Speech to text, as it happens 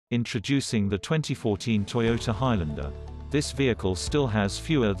Introducing the 2014 Toyota Highlander. This vehicle still has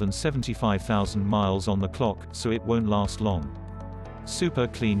fewer than 75,000 miles on the clock, so it won't last long. Super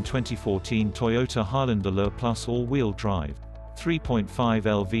clean 2014 Toyota Highlander Le Plus all-wheel drive.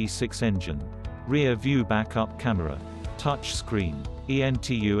 3.5L V6 engine. Rear view backup camera. Touch screen.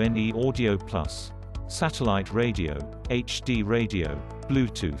 ENTUNE Audio Plus. Satellite radio. HD radio.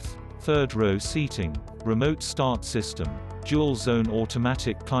 Bluetooth. Third row seating. Remote start system. Dual zone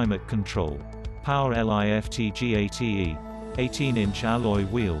automatic climate control. Power Lift G8e. 18-inch alloy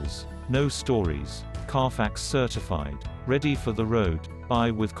wheels. No stories. Carfax certified. Ready for the road. Buy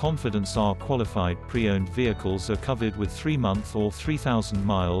with confidence. Our qualified pre-owned vehicles are covered with 3-month or 3,000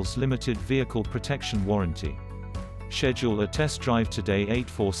 miles limited vehicle protection warranty. Schedule a test drive today.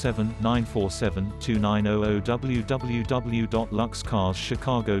 847-947-2900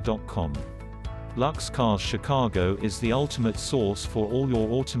 www.luxcarschicago.com. Lux Cars Chicago is the ultimate source for all your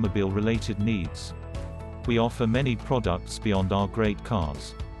automobile-related needs. We offer many products beyond our great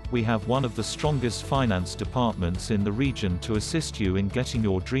cars. We have one of the strongest finance departments in the region to assist you in getting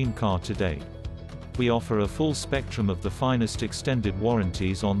your dream car today. We offer a full spectrum of the finest extended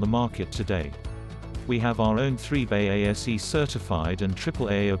warranties on the market today. We have our own 3-bay ASE certified and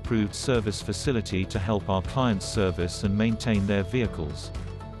AAA approved service facility to help our clients service and maintain their vehicles.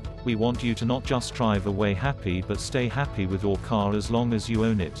 We want you to not just drive away happy but stay happy with your car as long as you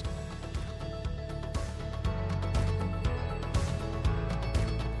own it.